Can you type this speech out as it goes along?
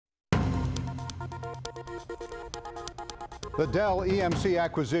The Dell EMC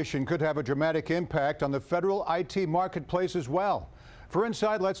acquisition could have a dramatic impact on the federal IT marketplace as well. For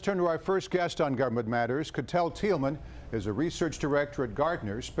Inside, let's turn to our first guest on government matters. Katell Thielemann is a research director at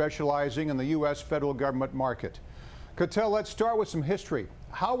Gartner, specializing in the U.S. federal government market. Katell, let's start with some history.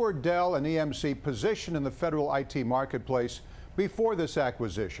 How were Dell and EMC positioned in the federal IT marketplace before this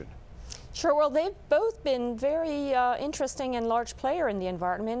acquisition? Sure. Well, they've both been very interesting and large player in the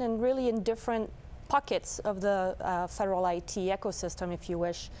environment, and really in different pockets of the federal IT ecosystem, if you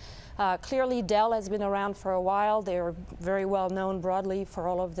wish. Clearly, Dell has been around for a while. They're very well known broadly for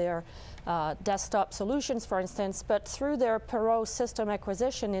all of their desktop solutions, for instance, but through their Perot system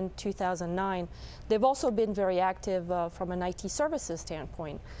acquisition in 2009, they've also been very active from an IT services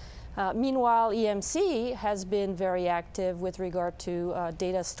standpoint. Meanwhile, EMC has been very active with regard to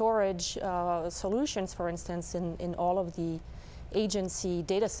data storage solutions, for instance, in all of the agency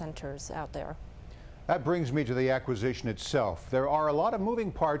data centers out there. That brings me to the acquisition itself. There are a lot of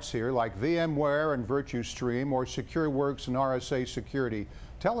moving parts here, like VMware and VirtuStream, or SecureWorks and RSA Security.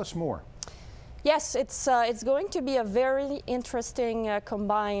 Tell us more. Yes, it's going to be a very interesting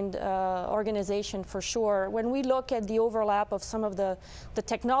combined organization for sure. When we look at the overlap of some of the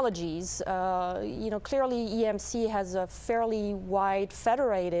technologies, clearly EMC has a fairly wide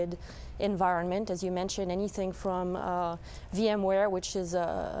federated environment, as you mentioned, anything from VMware, which is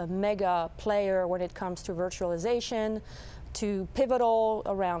a mega player when it comes to virtualization, to Pivotal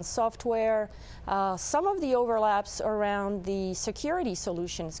around software. Some of the overlaps around the security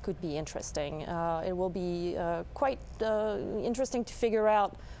solutions could be interesting. It will be quite interesting to figure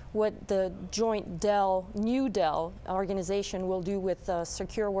out what the joint new Dell organization will do with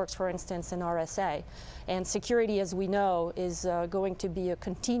SecureWorks, for instance, and RSA. And security, as we know, is going to be a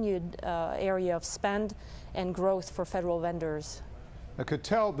continued area of spend and growth for federal vendors. Now,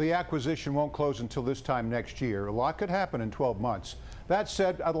 Katell, the acquisition won't close until this time next year. A lot could happen in 12 months. That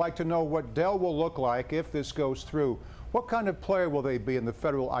said, I'd like to know what Dell will look like if this goes through. What kind of player will they be in the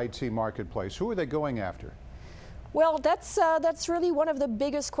federal IT marketplace? Who are they going after? Well, that's really one of the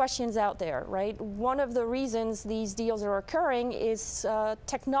biggest questions out there, right? One of the reasons these deals are occurring is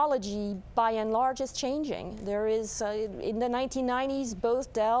technology, by and large, is changing. There is, in the 1990s,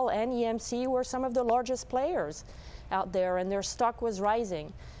 both Dell and EMC were some of the largest players out there, and their stock was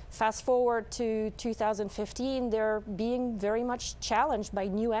rising. Fast forward to 2015, they're being very much challenged by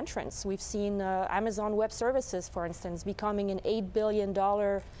new entrants. We've seen Amazon Web Services, for instance, becoming an $8 billion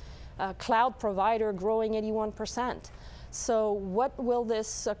cloud provider, growing 81%. So what will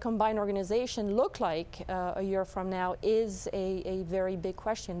this combined organization look like a year from now is a very big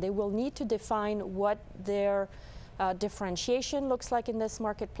question. They will need to define what their differentiation looks like in this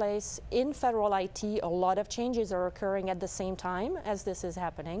marketplace. In federal IT, a lot of changes are occurring at the same time as this is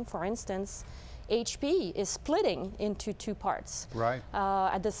happening. For instance, HP is splitting into two parts. Right.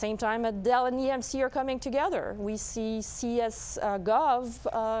 At the same time, Dell and EMC are coming together. We see CS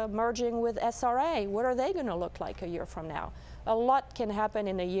Gov merging with SRA. What are they going to look like a year from now? A lot can happen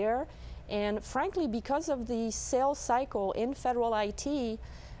in a year. And frankly, because of the sales cycle in federal IT,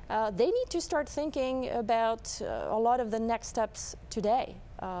 they need to start thinking about a lot of the next steps today.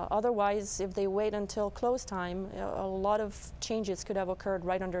 Otherwise, if they wait until close time, a lot of changes could have occurred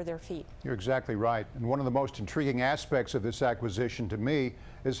right under their feet. You're exactly right. And one of the most intriguing aspects of this acquisition to me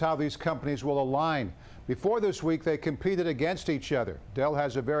is how these companies will align. Before this week, they competed against each other. Dell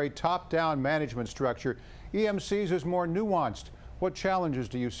has a very top-down management structure. EMC's is more nuanced. What challenges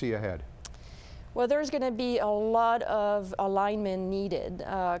do you see ahead? Well, there's going to be a lot of alignment needed.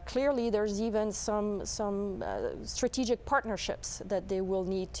 Clearly, there's even some strategic partnerships that they will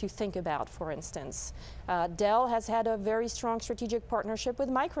need to think about, for instance. Dell has had a very strong strategic partnership with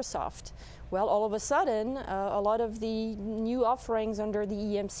Microsoft. Well, all of a sudden, a lot of the new offerings under the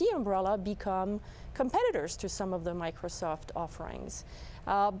EMC umbrella become competitors to some of the Microsoft offerings.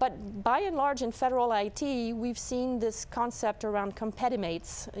 But by and large in federal IT, we've seen this concept around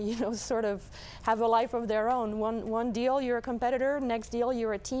competimates, sort of have a life of their own. One deal, you're a competitor, next deal,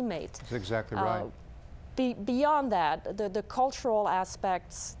 you're a teammate. That's exactly right. Beyond that, the cultural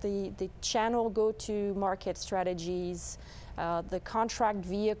aspects, the channel go-to-market strategies, the contract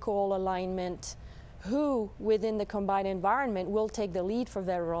vehicle alignment, who within the combined environment will take the lead for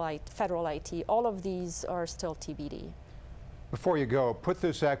federal IT, all of these are still TBD. Before you go, put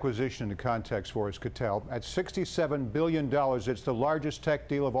this acquisition into context for us, Katell. At $67 billion, it's the largest tech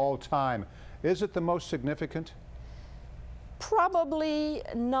deal of all time. Is it the most significant? Probably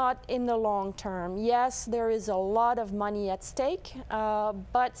not in the long term. Yes, there is a lot of money at stake,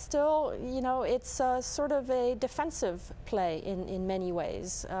 but still, you know, it's sort of a defensive play in many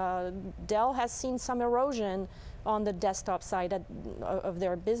ways. Dell has seen some erosion on the desktop side of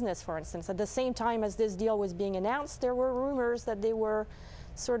their business, for instance. At the same time as this deal was being announced, there were rumors that they were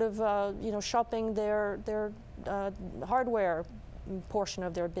sort of, you know, shopping their hardware portion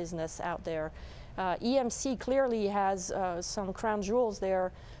of their business out there. EMC clearly has some crown jewels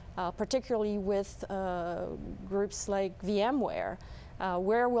there, particularly with groups like VMware.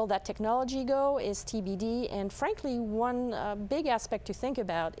 Where will that technology go is TBD, and frankly, one big aspect to think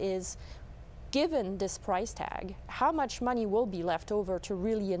about is, given this price tag, how much money will be left over to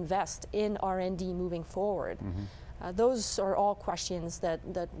really invest in R&D moving forward? Mm-hmm. Those are all questions that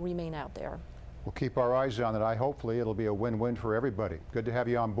remain out there. We'll keep our eyes on it. Hopefully it'll be a win-win for everybody. Good to have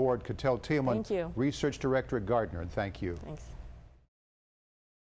you on board. Katell Thielemann, Thank you. Research Director at Gartner, and thank you. Thanks.